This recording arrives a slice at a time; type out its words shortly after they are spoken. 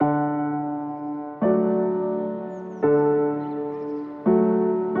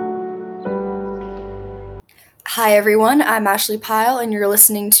Hi everyone, I'm Ashley Pyle and you're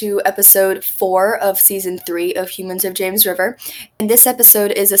listening to episode 4 of season 3 of Humans of James River. And this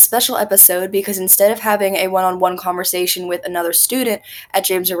episode is a special episode because instead of having a one-on-one conversation with another student at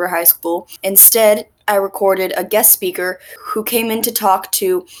James River High School, instead I recorded a guest speaker who came in to talk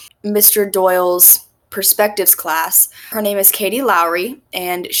to Mr. Doyle's perspectives class. Her name is Katie Lowry,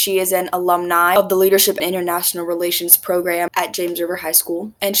 and she is an alumni of the Leadership and International Relations program at James River High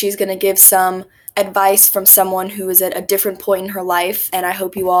School. And she's going to give some advice from someone who is at a different point in her life, and I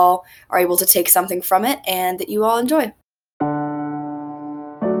hope you all are able to take something from it and that you all enjoy.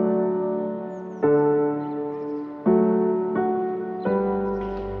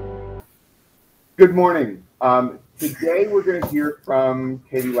 Good morning. Today we're going to hear from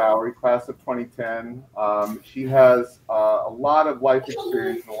Katie Lowry, class of 2010. She has a lot of life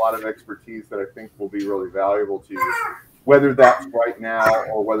experience and a lot of expertise that I think will be really valuable to you, whether that's right now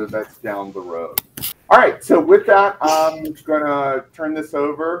or whether that's down the road. All right, so with that, I'm going to turn this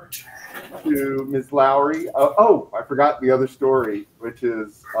over to Ms. Lowry. I forgot the other story, which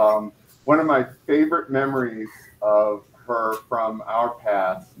is one of my favorite memories of her from our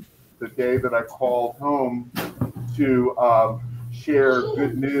past, the day that I called home to share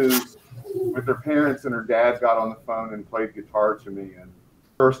good news with her parents, and her dad got on the phone and played guitar to me, and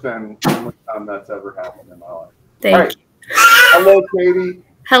first and only time that's ever happened in my life. Thank you. Hello, Katie.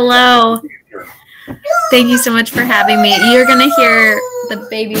 Hello. Thank you so much for having me. You're going to hear the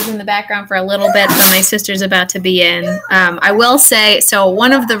babies in the background for a little bit, but my sister's about to be in. I will say, so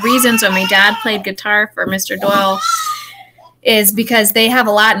one of the reasons why my dad played guitar for Mr. Doyle is because they have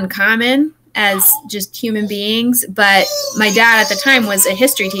a lot in common as just human beings, but my dad at the time was a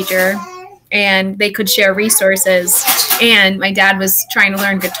history teacher and they could share resources, and my dad was trying to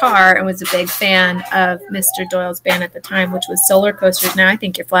learn guitar and was a big fan of Mr. Doyle's band at the time, which was Solar Coasters. Now I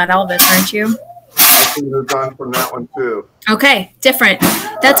think you're Flat Elvis, aren't you? I should have gone from that one too. Okay, different.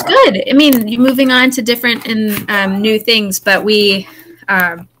 That's good. I mean, you're moving on to different and new things, but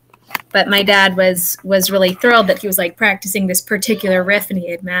but my dad was really thrilled that he was like practicing this particular riff and he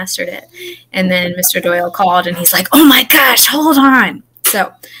had mastered it. And then Mr. Doyle called and he's like, "Oh my gosh, hold on."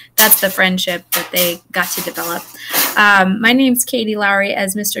 So that's the friendship that they got to develop. My name's Katie Lowry,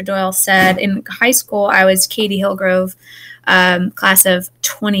 as Mr. Doyle said. In high school, I was Katie Hillgrove, class of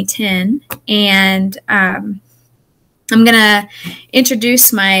 2010. And I'm going to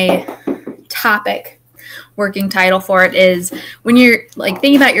introduce my topic. Working title for it is, when you're like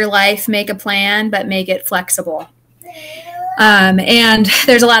thinking about your life, make a plan, but make it flexible. And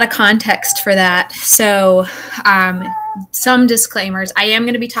there's a lot of context for that. So some disclaimers. I am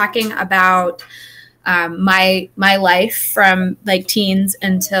going to be talking about my life from like teens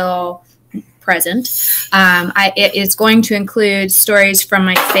until present. It is going to include stories from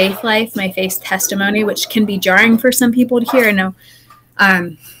my faith life, my faith testimony, which can be jarring for some people to hear. I know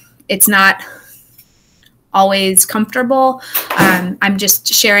it's not always comfortable. I'm just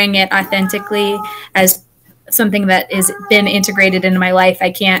sharing it authentically as something that has been integrated into my life.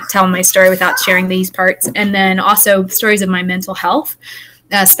 I can't tell my story without sharing these parts. And then also stories of my mental health,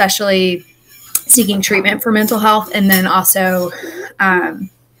 especially seeking treatment for mental health, and then also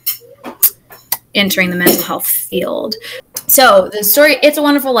entering the mental health field. So the story, It's a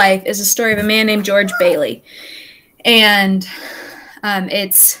Wonderful Life, is a story of a man named George Bailey. And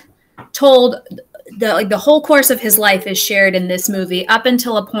it's told, the whole course of his life is shared in this movie up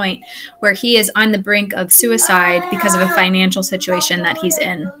until a point where he is on the brink of suicide because of a financial situation that he's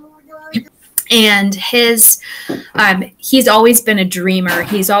in. And he's always been a dreamer.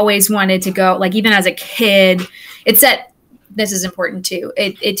 He's always wanted to go, like even as a kid. It's that, this is important too,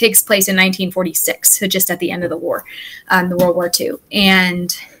 it takes place in 1946, so just at the end of the war, the World War II.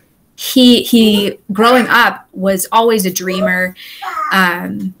 And he growing up was always a dreamer.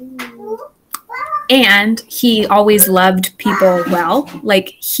 And he always loved people well. Like,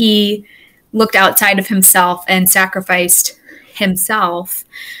 he looked outside of himself and sacrificed himself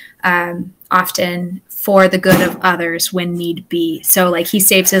often for the good of others when need be. So like, he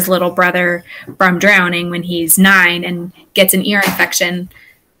saves his little brother from drowning when he's 9 and gets an ear infection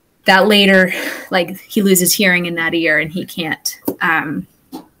that later, like, he loses hearing in that ear and he can't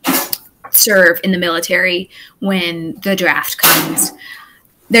serve in the military when the draft comes.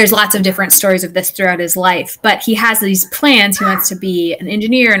 There's lots of different stories of this throughout his life, but he has these plans. He wants to be an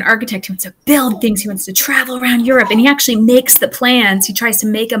engineer, an architect. He wants to build things. He wants to travel around Europe, and he actually makes the plans. He tries to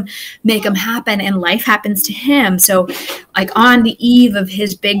make them happen, and life happens to him. So like on the eve of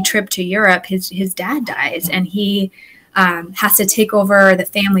his big trip to Europe, his dad dies, and he has to take over the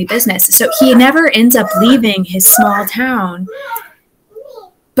family business. So he never ends up leaving his small town,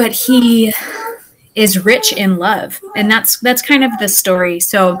 but he is rich in love. And that's kind of the story.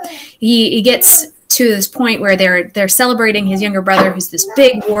 So he gets to this point where they're celebrating his younger brother, who's this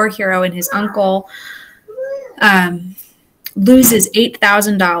big war hero, and his uncle loses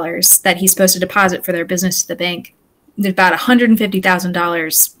 $8,000 that he's supposed to deposit for their business to the bank. There's about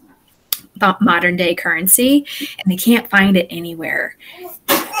 $150,000 modern day currency, and they can't find it anywhere.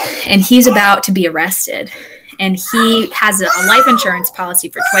 And he's about to be arrested. And he has a life insurance policy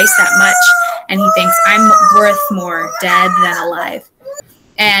for twice that much. And he thinks, I'm worth more dead than alive.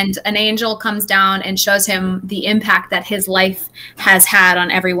 And an angel comes down and shows him the impact that his life has had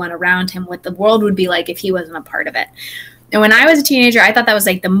on everyone around him, what the world would be like if he wasn't a part of it. And when I was a teenager, I thought that was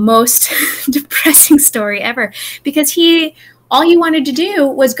like the most depressing story ever, because all he wanted to do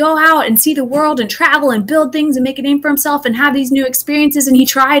was go out and see the world and travel and build things and make a name for himself and have these new experiences. And he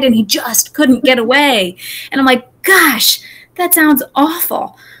tried and he just couldn't get away. And I'm like, gosh, that sounds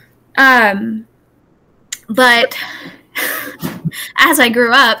awful. But as I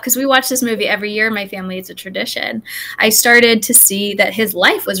grew up, because we watch this movie every year in my family, it's a tradition, I started to see that his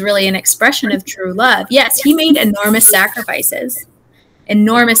life was really an expression of true love. Yes, he made enormous sacrifices.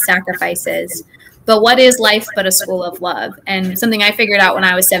 But what is life but a school of love? And something I figured out when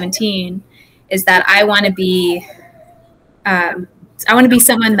I was 17 is that I want to be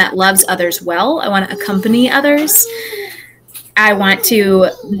someone that loves others well. I want to accompany others. I want to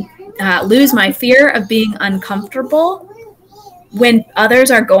lose my fear of being uncomfortable when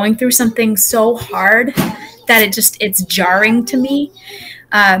others are going through something so hard that it's jarring to me.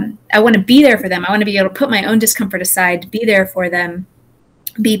 I want to be there for them. I want to be able to put my own discomfort aside, be there for them,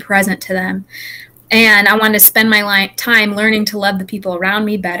 be present to them. And I want to spend my time learning to love the people around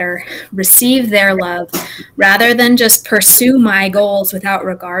me better, receive their love, rather than just pursue my goals without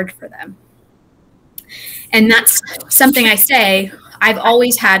regard for them. And that's something I say. I've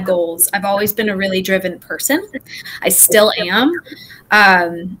always had goals. I've always been a really driven person. I still am.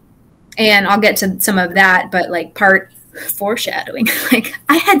 And I'll get to some of that, but like part foreshadowing, like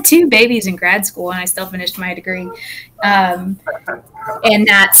I had 2 babies in grad school and I still finished my degree. And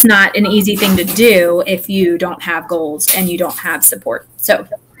that's not an easy thing to do if you don't have goals and you don't have support. So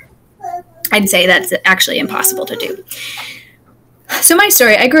I'd say that's actually impossible to do. So my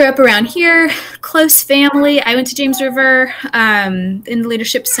story, I grew up around here, close family. I went to James River in the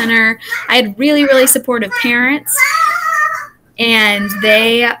Leadership Center. I had really, really supportive parents. And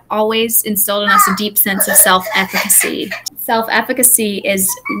they always instilled in us a deep sense of self-efficacy. Self-efficacy is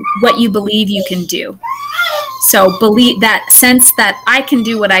what you believe you can do. So believe that sense that I can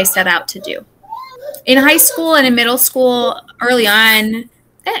do what I set out to do. In high school and in middle school, early on,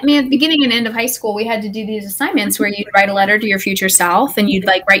 at the beginning and end of high school, we had to do these assignments where you'd write a letter to your future self and you'd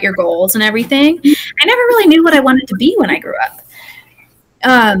like write your goals and everything. I never really knew what I wanted to be when I grew up.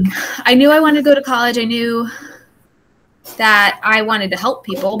 I knew I wanted to go to college. I knew that I wanted to help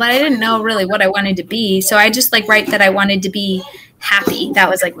people, but I didn't know really what I wanted to be. So I just write that I wanted to be happy. That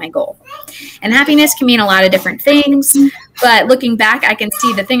was my goal. And happiness can mean a lot of different things, but looking back, I can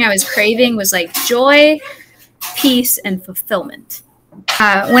see the thing I was craving was joy, peace, and fulfillment.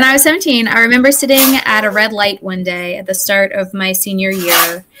 When I was 17, I remember sitting at a red light one day at the start of my senior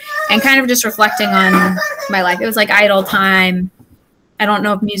year and kind of just reflecting on my life. It was idle time. I don't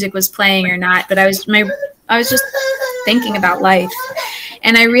know if music was playing or not, but I was just thinking about life.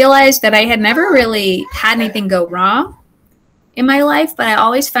 And I realized that I had never really had anything go wrong in my life, but I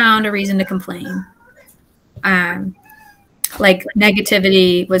always found a reason to complain.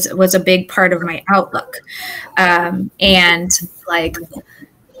 Negativity was a big part of my outlook. I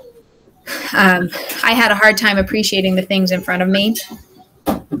had a hard time appreciating the things in front of me.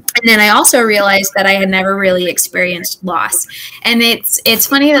 And then I also realized that I had never really experienced loss. And it's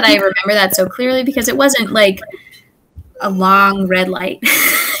funny that I remember that so clearly because it wasn't a long red light.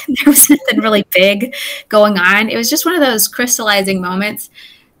 There was nothing really big going on. It was just one of those crystallizing moments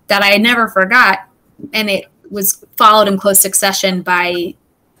that I never forgot. And it was followed in close succession by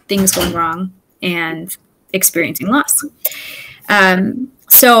things going wrong and experiencing loss.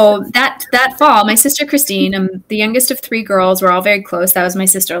 So that fall, my sister Christine, I'm the youngest of 3 girls. We're all very close. That was my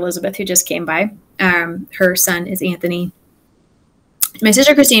sister Elizabeth, who just came by. Her son is Anthony. My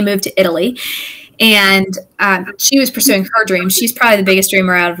sister Christine moved to Italy, and she was pursuing her dreams. She's probably the biggest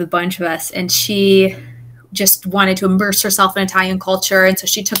dreamer out of the bunch of us, and she just wanted to immerse herself in Italian culture. And so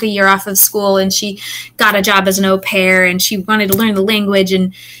she took a year off of school and she got a job as an au pair, and she wanted to learn the language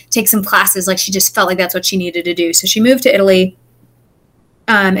and take some classes. She just felt like that's what she needed to do. So she moved to Italy.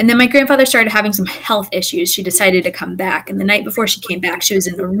 And then my grandfather started having some health issues. She decided to come back. And the night before she came back, she was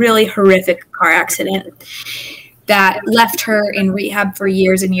in a really horrific car accident that left her in rehab for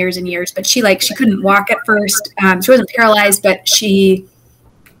years and years and years. But she couldn't walk at first. She wasn't paralyzed, but she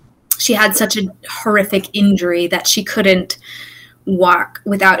had such a horrific injury that she couldn't walk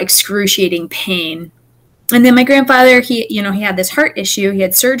without excruciating pain. And then my grandfather, he had this heart issue. He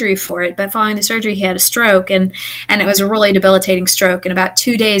had surgery for it, but following the surgery, he had a stroke, and it was a really debilitating stroke. And about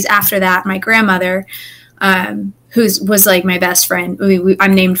 2 days after that, my grandmother, who was like my best friend,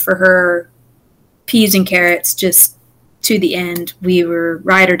 I'm named for her, peas and carrots, just to the end. We were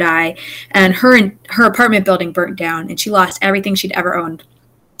ride or die, and her apartment building burnt down, and she lost everything she'd ever owned,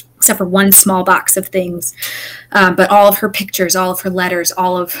 except for one small box of things. But all of her pictures, all of her letters,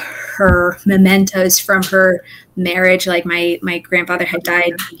 all of her mementos from her marriage, like my grandfather had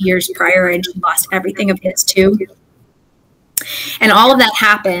died years prior, and she lost everything of his too. And all of that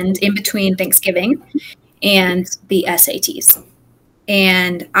happened in between Thanksgiving and the SATs.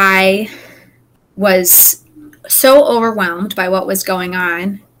 And I was so overwhelmed by what was going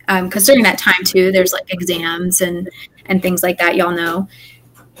on, because during that time too, there's like exams and things like that, y'all know.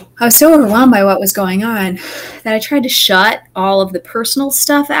 I was so overwhelmed by what was going on that I tried to shut all of the personal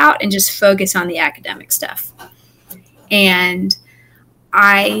stuff out and just focus on the academic stuff. And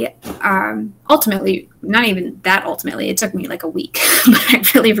I ultimately, not even that ultimately, it took me like a week, but I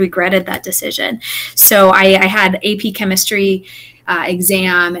really regretted that decision. So I had AP chemistry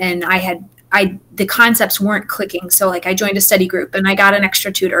exam, and the concepts weren't clicking. So like I joined a study group, and I got an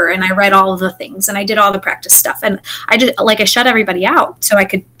extra tutor, and I read all of the things, and I did all the practice stuff. And I shut everybody out so I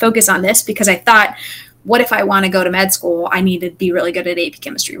could focus on this, because I thought, what if I want to go to med school? I need to be really good at AP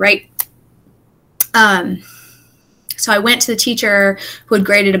chemistry, right? So I went to the teacher who had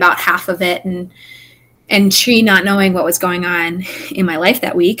graded about half of it, and she, not knowing what was going on in my life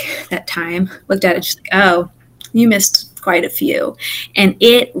that time, looked at it just like, oh, you missed quite a few. And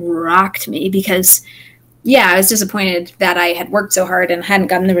it rocked me, because I was disappointed that I had worked so hard and hadn't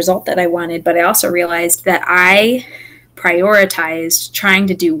gotten the result that I wanted. But I also realized that I prioritized trying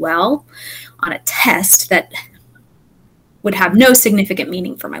to do well on a test that would have no significant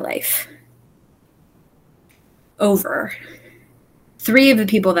meaning for my life over 3 of the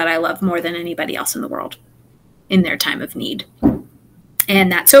people that I love more than anybody else in the world in their time of need.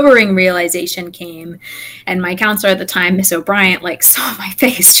 And that sobering realization came, and my counselor at the time, Miss O'Brien, saw my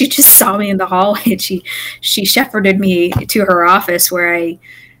face. She just saw me in the hallway, and she shepherded me to her office, where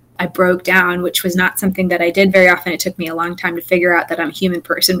I broke down, which was not something that I did very often. It took me a long time to figure out that I'm a human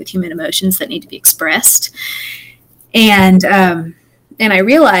person with human emotions that need to be expressed. And I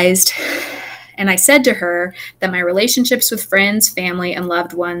realized, and I said to her, that my relationships with friends, family, and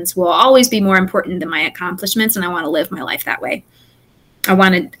loved ones will always be more important than my accomplishments, and I want to live my life that way.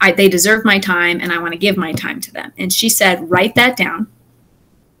 They deserve my time, and I want to give my time to them. And she said, write that down,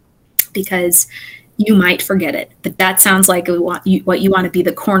 because you might forget it, but that sounds like what you want to be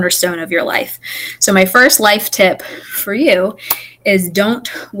the cornerstone of your life. So my first life tip for you is,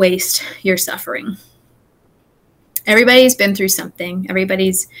 don't waste your suffering. Everybody's been through something.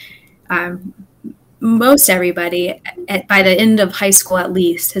 Most everybody by the end of high school, at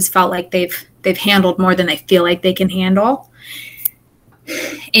least, has felt like they've handled more than they feel like they can handle.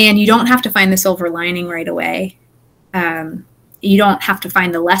 And you don't have to find the silver lining right away. You don't have to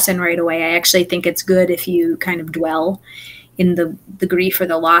find the lesson right away. I actually think it's good if you kind of dwell in the grief or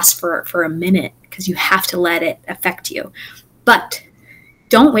the loss for a minute, because you have to let it affect you. But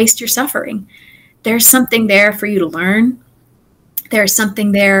don't waste your suffering. There's something there for you to learn. There's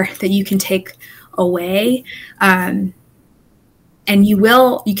something there that you can take away. And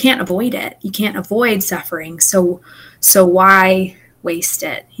you can't avoid it. You can't avoid suffering. So why waste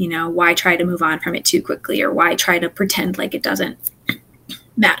it? Why try to move on from it too quickly, or why try to pretend like it doesn't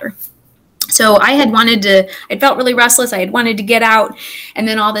matter? So I felt really restless. I had wanted to get out, and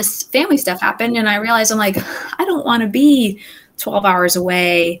then all this family stuff happened, and I realized, I'm like, I don't want to be 12 hours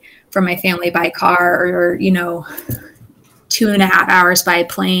away from my family by car, or 2.5 hours by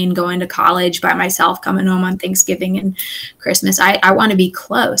plane, going to college by myself, coming home on Thanksgiving and Christmas. I want to be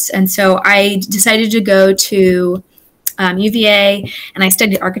close. And so I decided to go to UVA, and I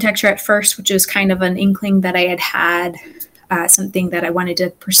studied architecture at first, which was kind of an inkling that I had something that I wanted to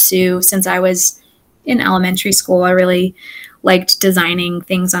pursue since I was in elementary school. I really liked designing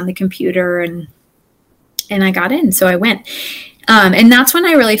things on the computer, and I got in, so I went. And that's when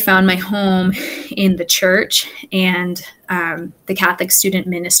I really found my home in the church and the Catholic student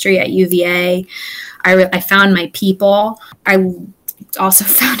ministry at UVA. I found my people. I also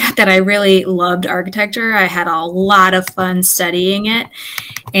found out that I really loved architecture. I had a lot of fun studying it,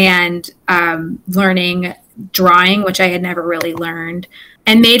 and learning drawing, which I had never really learned,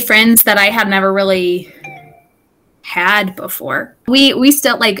 and made friends that I had never really had before. We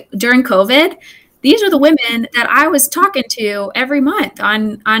still, like, during COVID, these are the women that I was talking to every month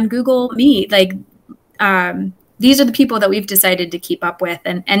on Google Meet. Like, these are the people that we've decided to keep up with,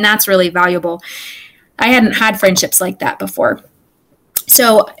 and that's really valuable. I hadn't had friendships like that before.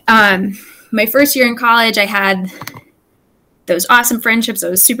 So my first year in college, I had those awesome friendships. I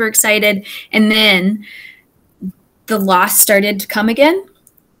was super excited. And then the loss started to come again.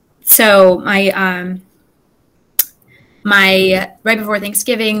 So my right before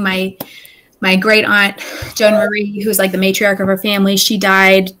Thanksgiving, my great aunt, Joan Marie, who's like the matriarch of our family, she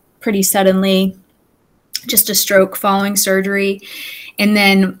died pretty suddenly, just a stroke following surgery. And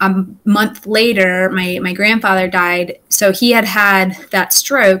then a month later, my grandfather died. So he had that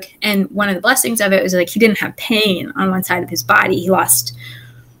stroke. And one of the blessings of it was, like, he didn't have pain on one side of his body. He lost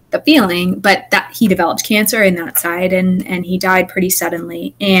the feeling, but that he developed cancer in that side, and he died pretty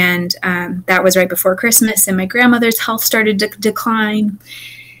suddenly. And that was right before Christmas, and my grandmother's health started to decline.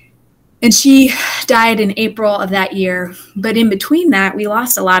 And she died in April of that year. But in between that, we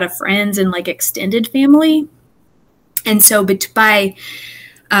lost a lot of friends and, like, extended family. And so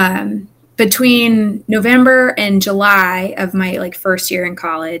between November and July of my, like, first year in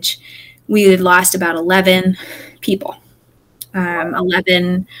college, we had lost about 11 people,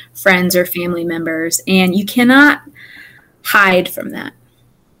 11 friends or family members. And you cannot hide from that.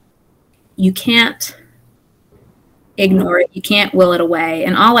 You can't ignore it. You can't will it away.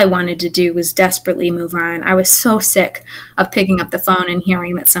 And all I wanted to do was desperately move on. I was so sick of picking up the phone and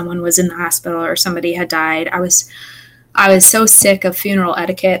hearing that someone was in the hospital or somebody had died. I was so sick of funeral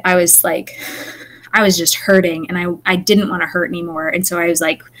etiquette. I was just hurting, and I didn't want to hurt anymore. And so I was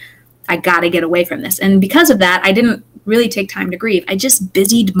like, I got to get away from this. And because of that, I didn't really take time to grieve. I just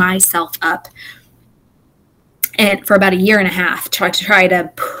busied myself up, and for about a year and a half, to try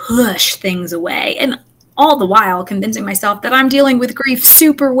to push things away. And all the while convincing myself that I'm dealing with grief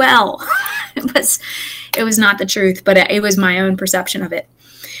super well. It was not the truth, but it was my own perception of it.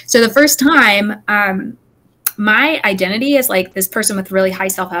 So the first time, my identity as, like, this person with really high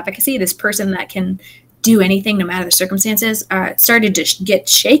self-efficacy, this person that can do anything no matter the circumstances, started to get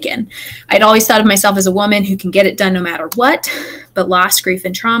shaken. I'd always thought of myself as a woman who can get it done no matter what, but loss, grief,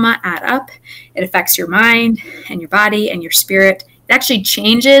 and trauma add up. It affects your mind and your body and your spirit. It actually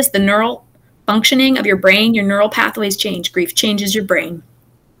changes the neural functioning of your brain. Your neural pathways change. Grief changes your brain,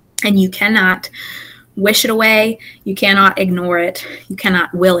 and you cannot wish it away. You cannot ignore it. You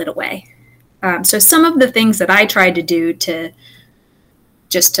cannot will it away. So some of the things that I tried to do to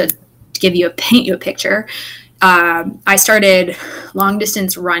paint you a picture, I started long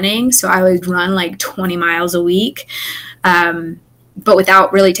distance running. So I would run like 20 miles a week, but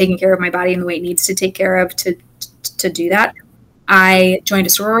without really taking care of my body in the way it needs to take care of to do that. I joined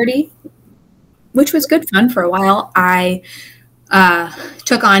a sorority, which was good fun for a while. I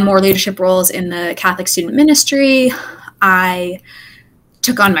took on more leadership roles in the Catholic student ministry. I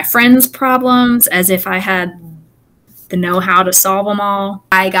took on my friends' problems as if I had the know-how to solve them all.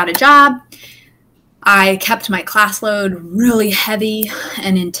 I got a job. I kept my class load really heavy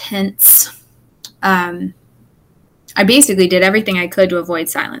and intense. I basically did everything I could to avoid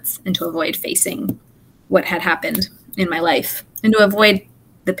silence and to avoid facing what had happened in my life and to avoid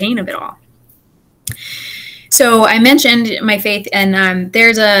the pain of it all. So I mentioned my faith, and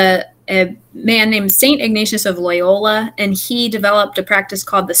there's a man named St. Ignatius of Loyola, and he developed a practice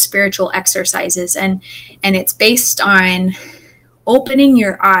called the spiritual exercises. And it's based on opening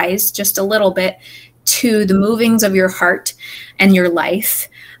your eyes just a little bit to the movings of your heart and your life,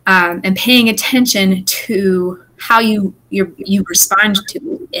 and paying attention to how you respond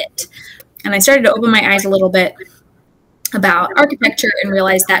to it. And I started to open my eyes a little bit about architecture and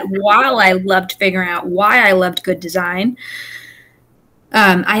realized that while I loved figuring out why I loved good design,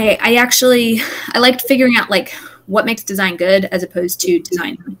 I liked figuring out, like, what makes design good as opposed to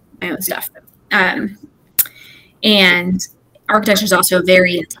design my own stuff. And architecture is also a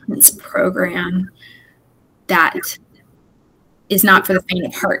very intense program that is not for the faint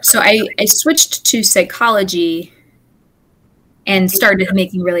of heart. So I switched to psychology and started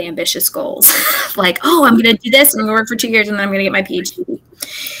making really ambitious goals. Like, oh, I'm going to do this, and I'm going to work for 2 years, and then I'm going to get my PhD.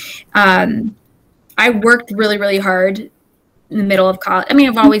 I worked really, really hard in the middle of college. I mean,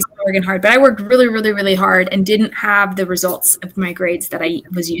 I've always been working hard, but I worked really, really, really hard and didn't have the results of my grades that I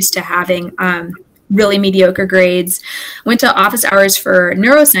was used to having. Really mediocre grades. Went to office hours for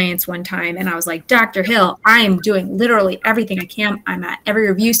neuroscience one time, and I was like, Dr. Hill, I am doing literally everything I can. I'm at every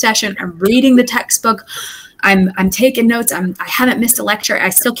review session. I'm reading the textbook. I'm taking notes. I haven't missed a lecture. I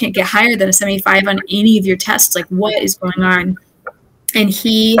still can't get higher than a 75 on any of your tests. Like, what is going on? And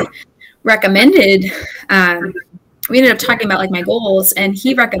he recommended we ended up talking about like my goals, and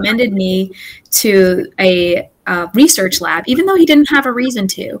he recommended me to a research lab, even though he didn't have a reason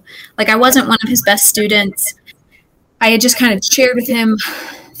to. Like, I wasn't one of his best students. I had just kind of shared with him,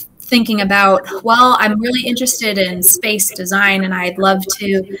 thinking about, well, I'm really interested in space design, and I'd love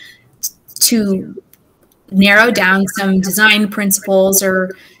to narrow down some design principles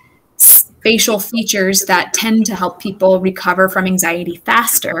or spatial features that tend to help people recover from anxiety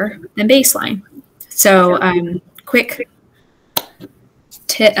faster than baseline. So, quick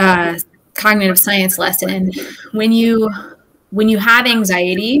cognitive science lesson: when you have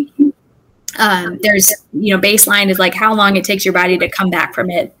anxiety, there's, baseline is like how long it takes your body to come back from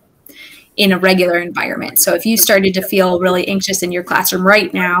it in a regular environment. So if you started to feel really anxious in your classroom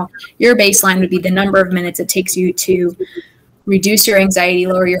right now, your baseline would be the number of minutes it takes you to reduce your anxiety,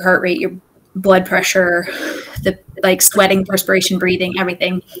 lower your heart rate, your blood pressure, the like sweating, perspiration, breathing,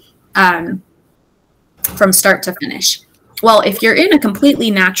 everything, from start to finish. Well, if you're in a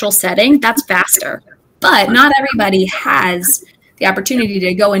completely natural setting, that's faster. But not everybody has the opportunity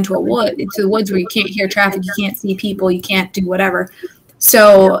to go into the woods where you can't hear traffic, you can't see people, you can't do whatever.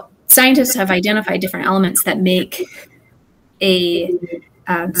 So scientists have identified different elements that make a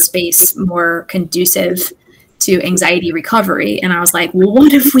space more conducive to anxiety recovery. And I was like, well,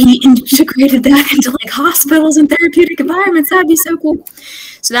 what if we integrated that into like hospitals and therapeutic environments? That'd be so cool.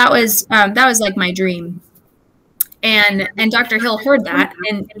 So that was like my dream. And Dr. Hill heard that,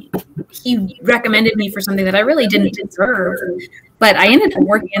 and he recommended me for something that I really didn't deserve. But I ended up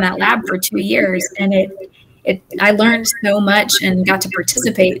working in that lab for 2 years, and I learned so much and got to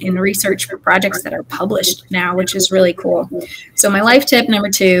participate in research for projects that are published now, which is really cool. So my life tip number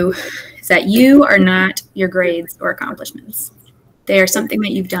 2 is that you are not your grades or accomplishments. They are something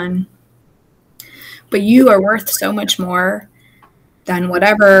that you've done, but you are worth so much more than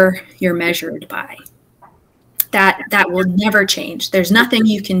whatever you're measured by. That will never change. There's nothing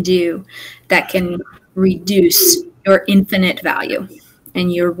you can do that can reduce your infinite value,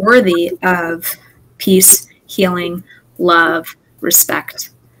 and you're worthy of peace, healing, love,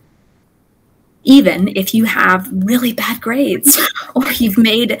 respect. Even if you have really bad grades or you've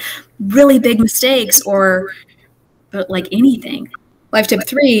made really big mistakes or like anything. Life tip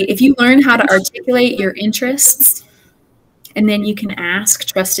 3, if you learn how to articulate your interests, and then you can ask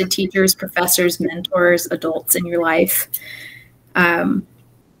trusted teachers, professors, mentors, adults in your life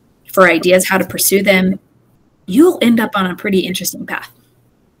for ideas how to pursue them, you'll end up on a pretty interesting path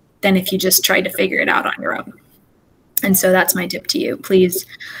than if you just tried to figure it out on your own. And so that's my tip to you. Please,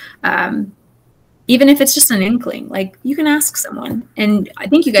 even if it's just an inkling, like you can ask someone. And I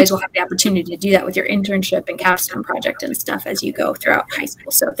think you guys will have the opportunity to do that with your internship and capstone project and stuff as you go throughout high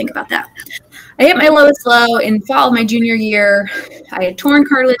school. So think about that. I hit my lowest low in fall of my junior year. I had torn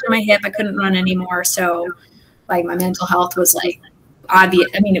cartilage in my hip. I couldn't run anymore. So like my mental health was like obvious.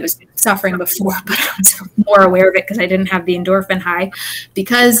 I mean, it was suffering before, but I was more aware of it because I didn't have the endorphin high.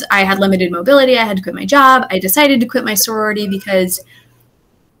 Because I had limited mobility, I had to quit my job. I decided to quit my sorority because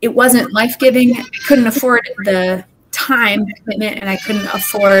it wasn't life-giving. I couldn't afford the time commitment, and I couldn't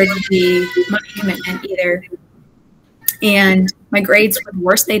afford the money commitment either. And my grades were the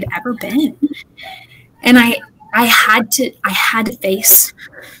worst they'd ever been. And I had to face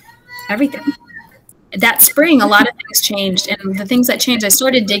everything. That spring, a lot of things changed. And the things that changed, I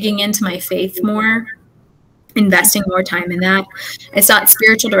started digging into my faith more, investing more time in that. I sought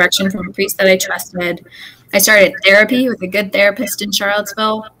spiritual direction from a priest that I trusted. I started therapy with a good therapist in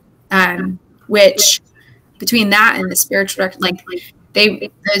Charlottesville, which between that and the spiritual direction, like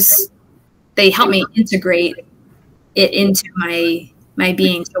they helped me integrate it into my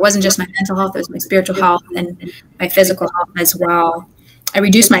being. So it wasn't just my mental health, it was my spiritual health and my physical health as well. I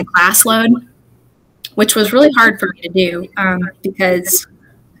reduced my class load, which was really hard for me to do because,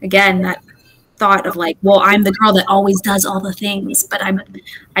 again, that thought of like, well, I'm the girl that always does all the things, but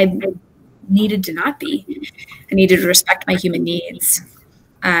I needed to not be. I needed to respect my human needs.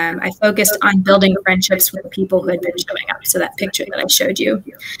 I focused on building friendships with people who had been showing up. So that picture that I showed you.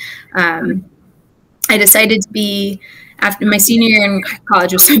 I decided to be, after my senior year in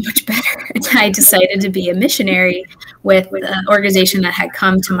college was so much better, and I decided to be a missionary with an organization that had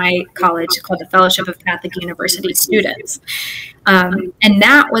come to my college called the Fellowship of Catholic University Students. And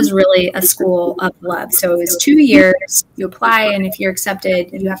that was really a school of love. So it was 2 years, you apply, and if you're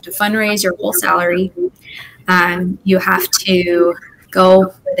accepted, you have to fundraise your whole salary. You have to go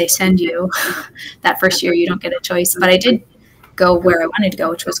where they send you. That first year, you don't get a choice. But I did go where I wanted to go,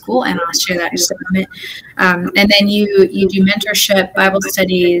 which was cool, and I'll share that in just a moment. And then you do mentorship, Bible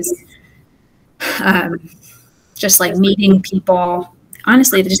studies, just like meeting people.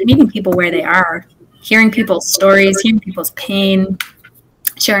 Honestly, just meeting people where they are. hearing people's stories, hearing people's pain,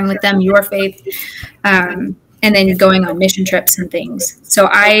 sharing with them your faith, and then going on mission trips and things. So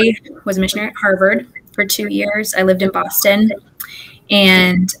I was a missionary at Harvard for 2 years. I lived in Boston,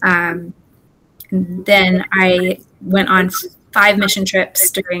 and then I went on 5 mission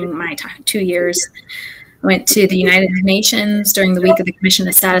trips during my 2 years. I went to the United Nations during the week of the Commission on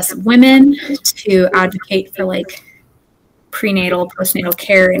the Status of Women to advocate for like prenatal, postnatal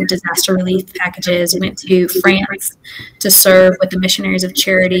care and disaster relief packages. We went to France to serve with the Missionaries of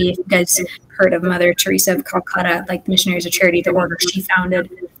Charity. If you guys heard of Mother Teresa of Calcutta, like the Missionaries of Charity, the order she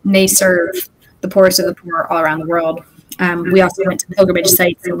founded, and they serve the poorest of the poor all around the world. We also went to pilgrimage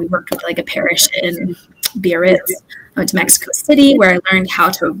sites, and we worked with like a parish in Biarritz. I went to Mexico City, where I learned how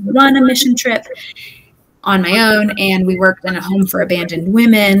to run a mission trip on my own, and we worked in a home for abandoned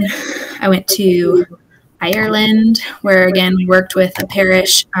women. I went to Ireland, where again we worked with a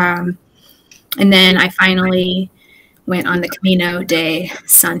parish, and then I finally went on the Camino de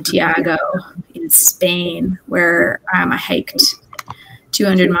Santiago in Spain, where I hiked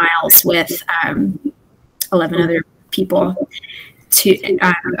 200 miles with 11 other people to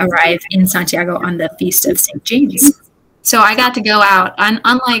arrive in Santiago on the Feast of St. James. So I got to go out,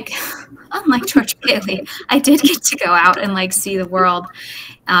 unlike George Bailey, I did get to go out and like see the world,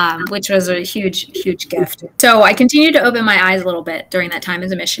 which was a huge gift. So I continued to open my eyes a little bit during that time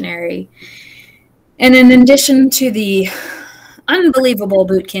as a missionary. And in addition to the unbelievable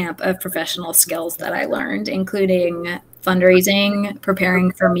boot camp of professional skills that I learned, including fundraising,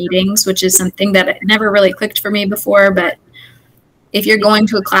 preparing for meetings, which is something that never really clicked for me before. But if you're going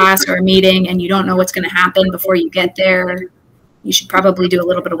to a class or a meeting and you don't know what's going to happen before you get there, you should probably do a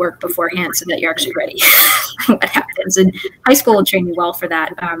little bit of work beforehand so that you're actually ready for what happens. And high school will train you well for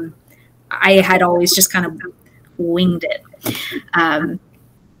that. I had always just kind of winged it.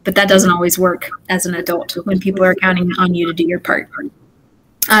 But that doesn't always work as an adult when people are counting on you to do your part.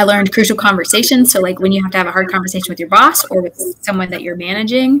 I learned crucial conversations. So like when you have to have a hard conversation with your boss or with someone that you're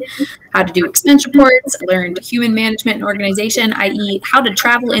managing, how to do expense reports. I learned human management and organization, i.e. how to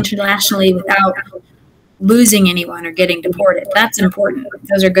travel internationally without losing anyone or getting deported. That's important.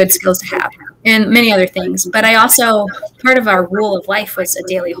 Those are good skills to have, and many other things. But I also, part of our rule of life was a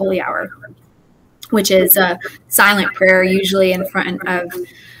daily holy hour, which is a silent prayer, usually in front of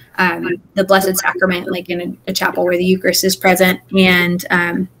the Blessed Sacrament, like in a chapel where the Eucharist is present. And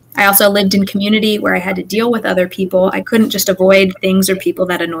I also lived in community where I had to deal with other people. I couldn't just avoid things or people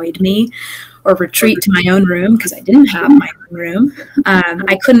that annoyed me or retreat to my own room because I didn't have my own room.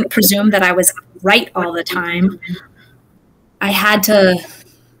 I couldn't presume that I was right all the time.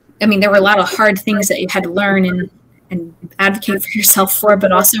 There were a lot of hard things that you had to learn and advocate for yourself for,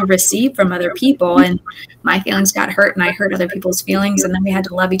 but also receive from other people. And my feelings got hurt and I hurt other people's feelings. And then we had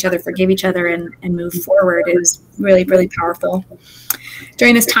to love each other, forgive each other, and move forward. It was really, really powerful.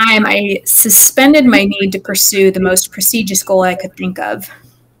 During this time, I suspended my need to pursue the most prestigious goal I could think of.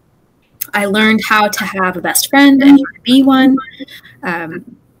 I learned how to have a best friend and how to be one.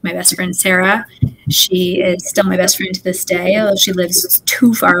 My best friend, Sarah, she is still my best friend to this day, although she lives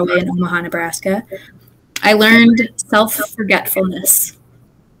too far away in Omaha, Nebraska. I learned self-forgetfulness,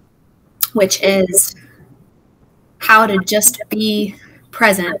 which is how to just be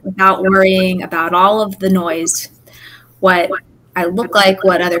present without worrying about all of the noise, what I look like,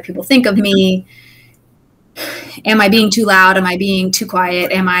 what other people think of me. Am I being too loud? Am I being too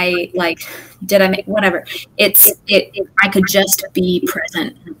quiet? Am I like, did I make whatever? I could just be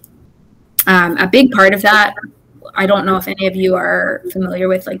present. A big part of that, I don't know if any of you are familiar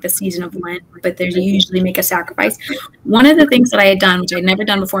with like the season of Lent, but there's usually make a sacrifice. One of the things that I had done, which I'd never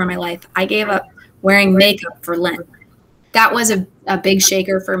done before in my life, I gave up wearing makeup for Lent. That was a big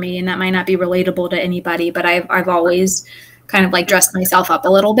shaker for me, and that might not be relatable to anybody, but I've always kind of like dressed myself up a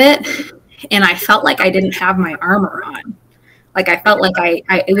little bit, and I felt like I didn't have my armor on. Like I felt like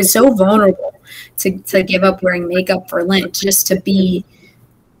it was so vulnerable to give up wearing makeup for Lent just to be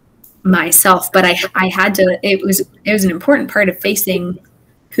myself. But I had to, it was an important part of facing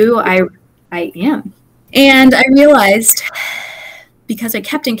who I am. And I realized, because I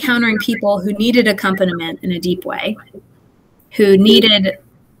kept encountering people who needed accompaniment in a deep way, who needed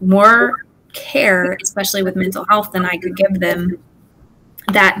more care, especially with mental health, than I could give them,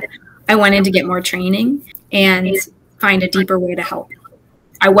 that I wanted to get more training and find a deeper way to help.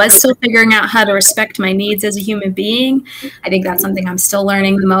 I was still figuring out how to respect my needs as a human being. I think that's something I'm still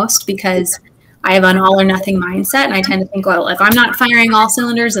learning the most, because I have an all or nothing mindset, and I tend to think, well, if I'm not firing all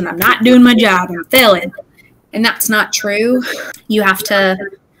cylinders and I'm not doing my job, I'm failing. And that's not true. You have to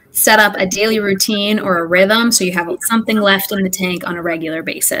set up a daily routine or a rhythm so you have something left in the tank on a regular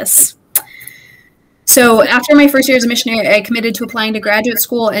basis. So after my first year as a missionary, I committed to applying to graduate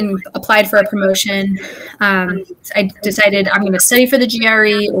school and applied for a promotion. I decided I'm going to study for the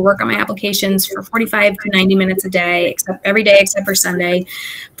GRE or work on my applications for 45 to 90 minutes a day, every day except for Sunday,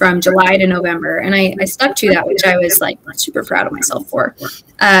 from July to November. And I stuck to that, which I was like super proud of myself for.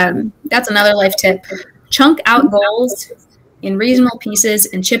 That's another life tip. Chunk out goals in reasonable pieces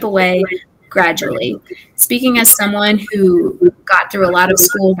and chip away gradually. Speaking as someone who got through a lot of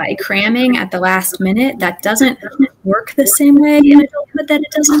school by cramming at the last minute, that doesn't work the same way in adulthood that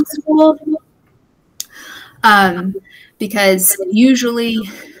it does in school. Because usually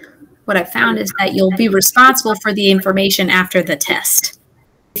what I've found is that you'll be responsible for the information after the test.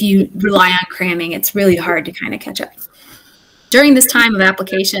 If you rely on cramming, it's really hard to kind of catch up. During this time of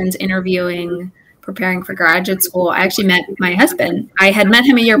applications, interviewing, preparing for graduate school, I actually met my husband. I had met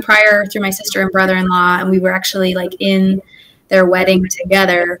him a year prior through my sister and brother-in-law, and we were actually like in their wedding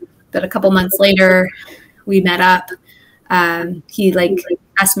together. But a couple months later, we met up. He like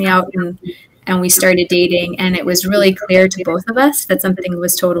asked me out, and we started dating. And it was really clear to both of us that something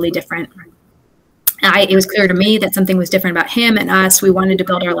was totally different. It was clear to me that something was different about him and us. We wanted to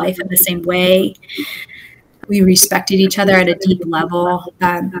build our life in the same way. We respected each other at a deep level,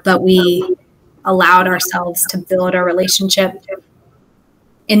 but we allowed ourselves to build our relationship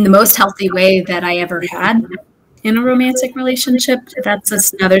in the most healthy way that I ever had in a romantic relationship.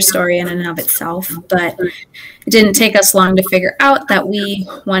 That's another story in and of itself, but it didn't take us long to figure out that we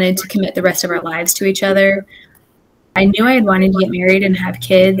wanted to commit the rest of our lives to each other. I knew I had wanted to get married and have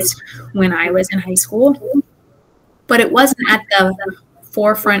kids when I was in high school, but it wasn't at the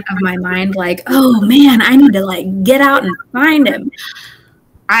forefront of my mind like, oh man, I need to like get out and find him.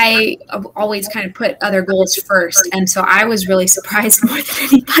 I always kind of put other goals first. And so I was really surprised more than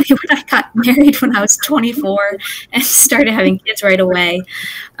anybody when I got married when I was 24 and started having kids right away.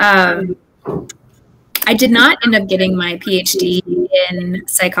 I did not end up getting my PhD in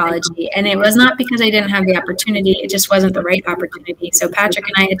psychology. And it was not because I didn't have the opportunity. It just wasn't the right opportunity. So Patrick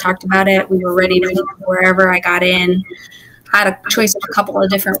and I had talked about it. We were ready to move wherever I got in. Had a choice of a couple of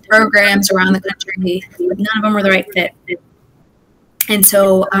different programs around the country, but none of them were the right fit. And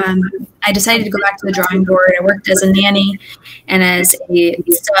so I decided to go back to the drawing board. I worked as a nanny and as a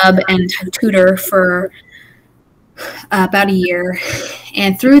sub and tutor for about a year.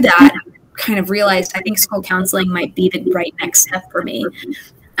 And through that, kind of realized I think school counseling might be the right next step for me.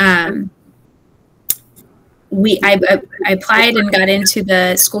 I applied and got into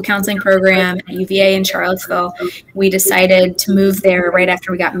the school counseling program at UVA in Charlottesville. We decided to move there right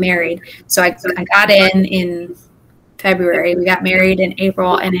after we got married. So I got in February. We got married in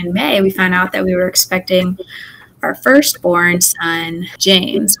April, and in May we found out that we were expecting our firstborn son,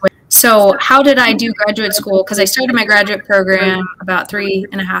 James. So how did I do graduate school? Because I started my graduate program about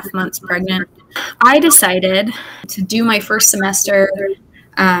 3.5 months pregnant. I decided to do my first semester,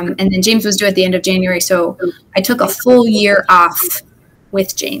 and then James was due at the end of January, so I took a full year off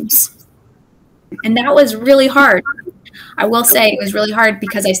with James. And that was really hard. I will say it was really hard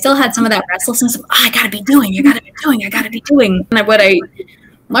because I still had some of that restlessness of, I got to be doing. And what I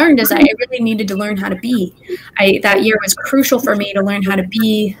learned is I really needed to learn how to be. That year was crucial for me to learn how to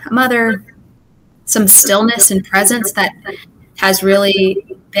be a mother, some stillness and presence that has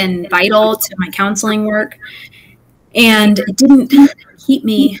really been vital to my counseling work. And it didn't keep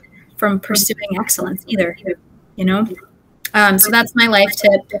me from pursuing excellence either, you know? So that's my life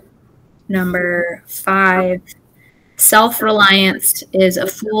tip. Number 5. Self-reliance is a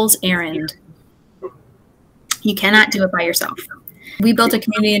fool's errand. You cannot do it by yourself. We built a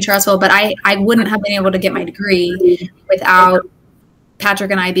community in Charlottesville, but I wouldn't have been able to get my degree without Patrick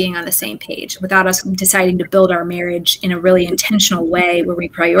and I being on the same page, without us deciding to build our marriage in a really intentional way where we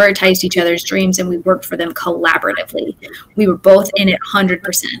prioritized each other's dreams and we worked for them collaboratively. We were both in it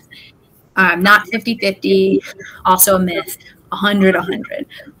 100%. Not 50-50, also a myth, 100-100.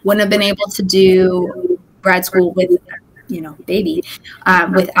 Wouldn't have been able to do grad school with, baby,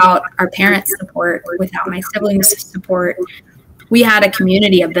 without our parents' support, without my siblings' support. We had a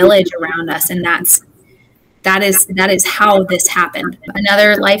community, a village around us, and that is how this happened.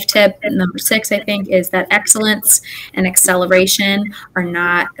 Another life tip, number 6, I think, is that excellence and acceleration are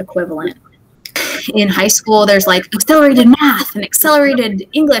not equivalent. In high school, there's like accelerated math and accelerated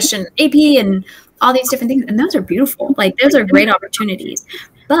English and AP and all these different things, and those are beautiful. Like, those are great opportunities,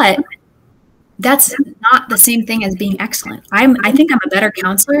 but that's not the same thing as being excellent. I think I'm a better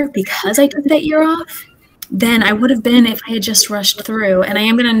counselor because I took that year off than I would have been if I had just rushed through. And I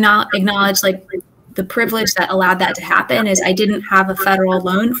am going to not acknowledge, like, the privilege that allowed that to happen is I didn't have a federal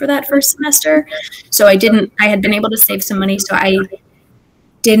loan for that first semester. So I had been able to save some money. So I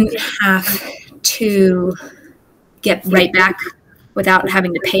didn't have to get right back without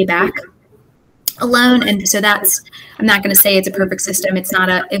having to pay back a loan. And so I'm not going to say it's a perfect system.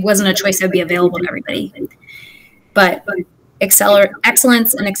 It wasn't a choice that would be available to everybody. But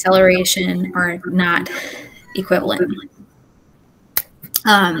excellence and acceleration are not equivalent.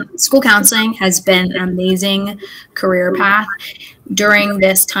 School counseling has been an amazing career path. During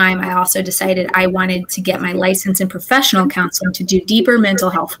this time, I also decided I wanted to get my license in professional counseling to do deeper mental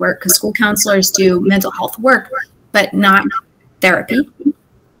health work, because school counselors do mental health work, but not therapy.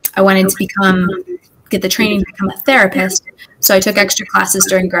 I wanted to get the training to become a therapist. So I took extra classes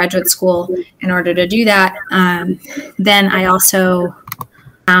during graduate school in order to do that. Then I also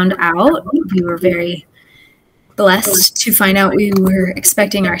found out, we were very blessed to find out we were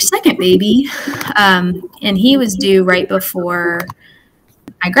expecting our second baby. And he was due right before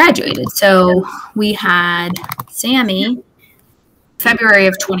I graduated. So we had Sammy February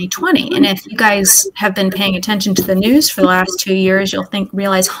of 2020. And if you guys have been paying attention to the news for the last 2 years, you'll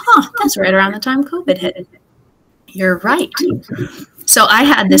realize, that's right around the time COVID hit. You're right. So I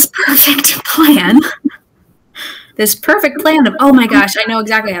had this perfect plan of, oh my gosh, I know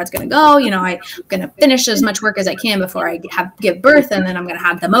exactly how it's going to go. I'm going to finish as much work as I can before I give birth. And then I'm going to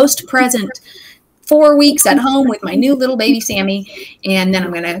have the most present 4 weeks at home with my new little baby Sammy. And then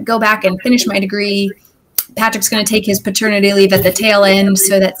I'm going to go back and finish my degree. Patrick's going to take his paternity leave at the tail end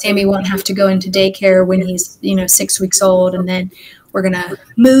so that Sammy won't have to go into daycare when he's, 6 weeks old. And then we're going to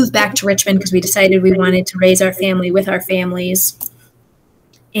move back to Richmond because we decided we wanted to raise our family with our families.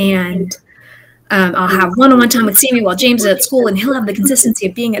 And I'll have one-on-one time with Sammy while James is at school, and he'll have the consistency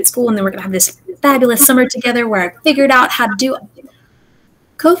of being at school. And then we're going to have this fabulous summer together where I figured out how to do it.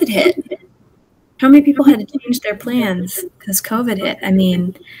 COVID hit. How many people had to change their plans because COVID hit? I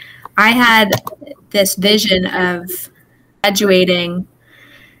mean, I had this vision of graduating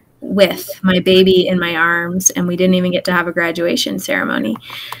with my baby in my arms, and we didn't even get to have a graduation ceremony.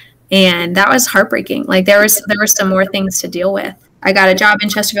 And that was heartbreaking. Like there were some more things to deal with. I got a job in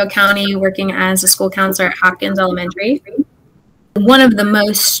Chesterfield County working as a school counselor at Hopkins Elementary. One of the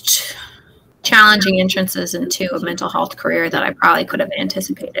most challenging entrances into a mental health career that I probably could have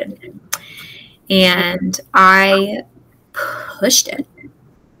anticipated. And I pushed it.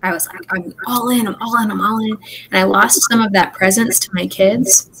 I was like, I'm all in. And I lost some of that presence to my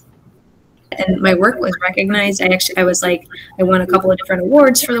kids. And my work was recognized. I was like, I won a couple of different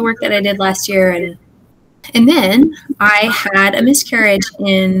awards for the work that I did last year. And then I had a miscarriage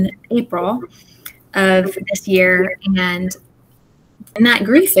in April of this year. And in that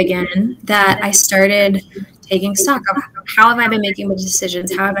grief again, that I started taking stock of how have I been making my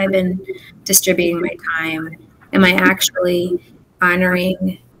decisions? How have I been distributing my time? Am I actually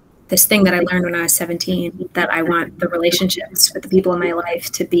honoring this thing that I learned when I was 17, that I want the relationships with the people in my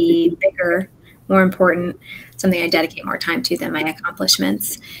life to be bigger, more important, something I dedicate more time to than my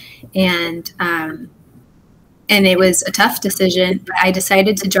accomplishments. And it was a tough decision, but I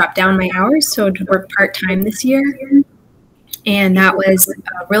decided to drop down my hours, so to work part-time this year. And that was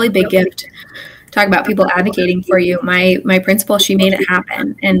a really big gift. Talk about people advocating for you. My principal, she made it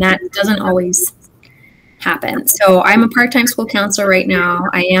happen, and that doesn't always happen. So I'm a part-time school counselor right now.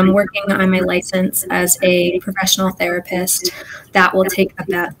 I am working on my license as a professional therapist. That will take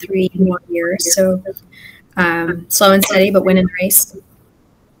about 3 more years. So slow and steady, but win in the race.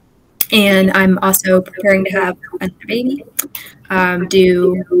 And I'm also preparing to have another baby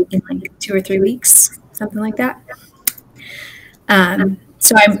due in like 2 or 3 weeks, something like that.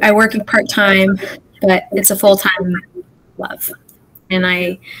 So I'm working part-time, but it's a full-time love. And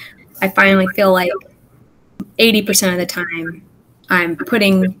I finally feel like 80% of the time I'm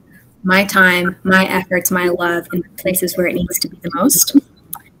putting my time, my efforts, my love in places where it needs to be the most.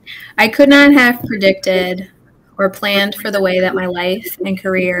 I could not have predicted or planned for the way that my life and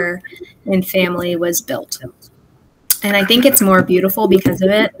career and family was built. And I think it's more beautiful because of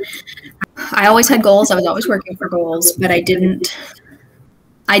it. I always had goals. I was always working for goals, but I didn't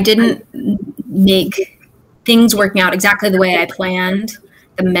make things working out exactly the way I planned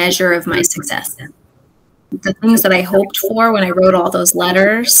the measure of my success. The things that I hoped for when I wrote all those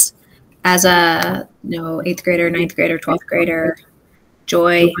letters as a 8th grader, 9th grader, 12th grader,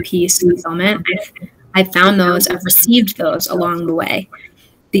 joy, peace, fulfillment, I've found those, I've received those along the way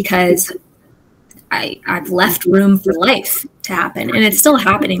because I've left room for life to happen, and it's still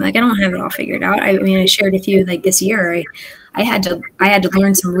happening. Like I don't have it all figured out. I mean, I shared with you like this year, I had to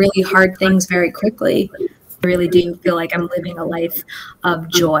learn some really hard things very quickly. I really do feel like I'm living a life of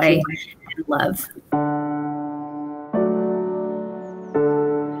joy and love.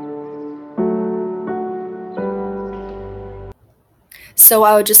 So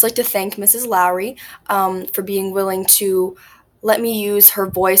I would just like to thank Mrs. Lowry for being willing to let me use her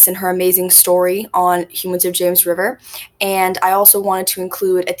voice and her amazing story on Humans of James River. And I also wanted to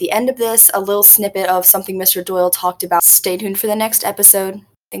include at the end of this a little snippet of something Mr. Doyle talked about. Stay tuned for the next episode.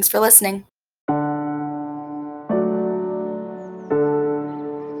 Thanks for listening.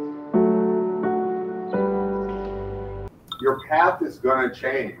 Your path is going to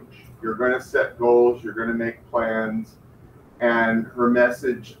change. You're going to set goals, you're going to make plans, and her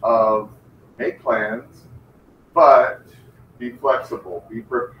message of make plans, but be flexible, be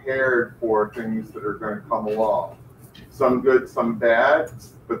prepared for things that are going to come along. Some good, some bad,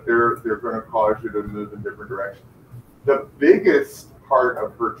 but they're going to cause you to move in different directions. The biggest part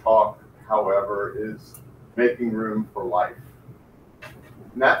of her talk, however, is making room for life.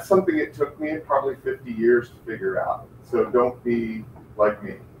 And that's something it took me probably 50 years to figure out. So don't be like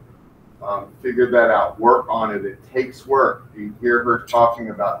me. Figure that out. Work on it. It takes work. You hear her talking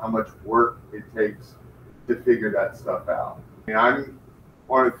about how much work it takes to figure that stuff out. And I'm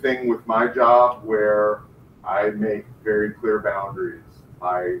on a thing with my job where I make very clear boundaries.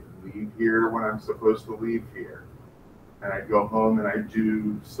 I leave here when I'm supposed to leave here. And I go home and I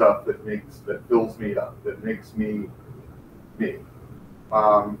do stuff that fills me up, that makes me me.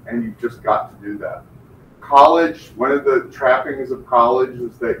 And you've just got to do that. College, one of the trappings of college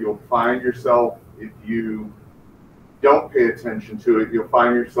is that you'll find yourself, if you don't pay attention to it, you'll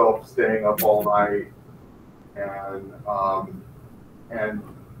find yourself staying up all night, and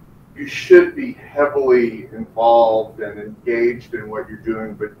you should be heavily involved and engaged in what you're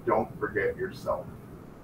doing, but don't forget yourself.